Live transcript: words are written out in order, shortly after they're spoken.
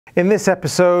In this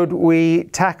episode, we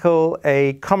tackle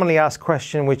a commonly asked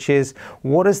question, which is,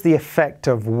 what is the effect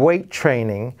of weight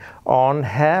training on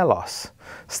hair loss?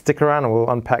 Stick around and we'll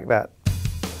unpack that.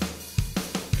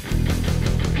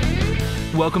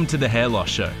 Welcome to the Hair Loss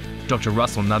Show. Dr.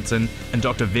 Russell Knudsen and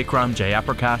Dr. Vikram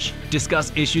Jayaprakash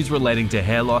discuss issues relating to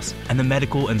hair loss and the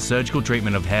medical and surgical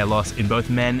treatment of hair loss in both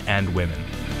men and women.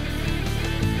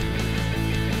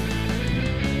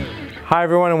 Hi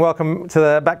everyone, and welcome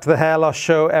to back to the Hair Loss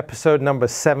Show, episode number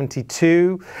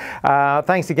 72.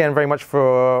 Thanks again very much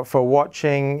for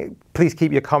watching. Please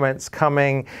keep your comments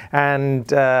coming, and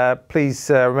please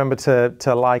remember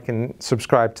to like and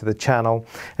subscribe to the channel.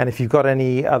 And if you've got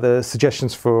any other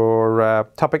suggestions for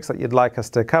topics that you'd like us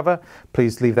to cover,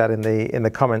 please leave that in the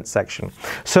comments section.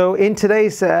 So in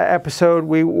today's episode,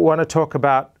 we want to talk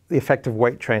about the effect of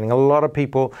weight training. A lot of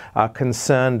people are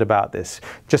concerned about this.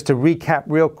 Just to recap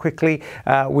real quickly,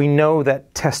 we know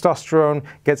that testosterone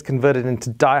gets converted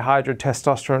into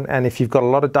dihydrotestosterone, and if you've got a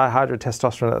lot of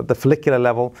dihydrotestosterone at the follicular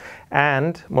level,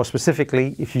 and more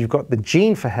specifically, if you've got the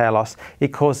gene for hair loss,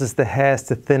 it causes the hairs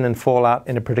to thin and fall out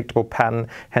in a predictable pattern,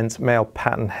 hence male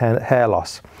pattern hair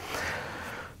loss.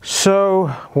 So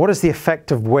what is the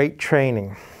effect of weight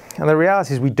training? And the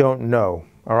reality is we don't know.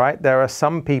 All right, there are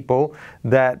some people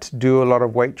that do a lot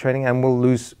of weight training and will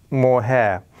lose more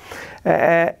hair.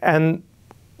 And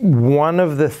one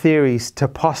of the theories to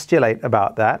postulate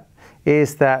about that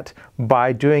is that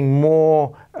by doing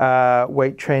more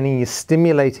weight training, you're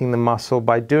stimulating the muscle.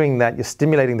 By doing that, you're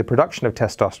stimulating the production of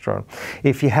testosterone.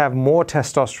 If you have more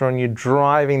testosterone, you're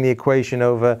driving the equation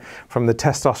over from the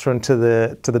testosterone to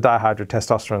the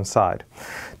dihydrotestosterone side.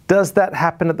 Does that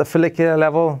happen at the follicular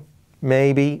level?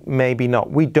 Maybe, maybe not.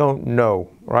 We don't know,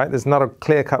 right? There's not a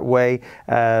clear-cut way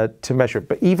to measure it.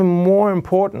 But even more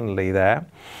importantly there,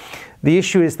 the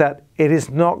issue is that it is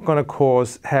not going to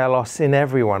cause hair loss in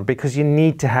everyone because you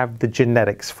need to have the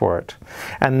genetics for it.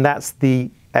 And that's the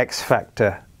X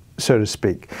factor, so to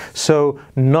speak. So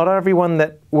not everyone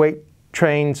that weight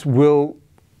trains will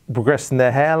progress in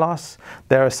their hair loss.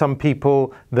 There are some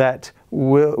people that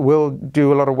will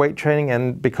do a lot of weight training,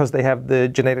 and because they have the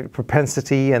genetic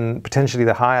propensity and potentially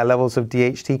the higher levels of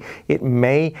DHT, it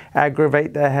may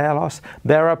aggravate their hair loss.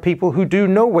 There are people who do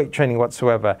no weight training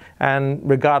whatsoever and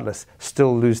regardless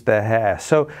still lose their hair.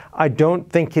 So I don't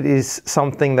think it is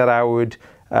something that I would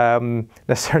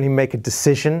necessarily make a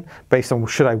decision based on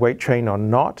should I weight train or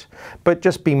not, but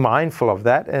just be mindful of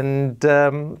that,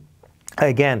 and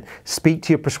again, speak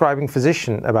to your prescribing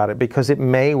physician about it, because it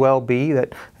may well be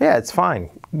that, yeah, it's fine,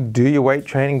 do your weight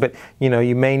training, but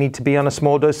you may need to be on a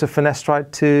small dose of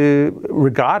finasteride to,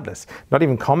 regardless, not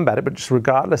even combat it, but just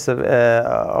regardless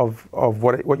of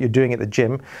what you're doing at the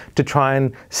gym, to try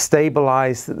and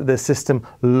stabilize the system,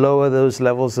 lower those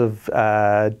levels of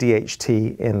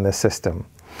DHT in the system.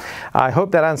 I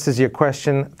hope that answers your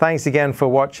question. Thanks again for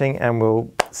watching, and we'll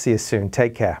see you soon.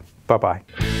 Take care. Bye-bye.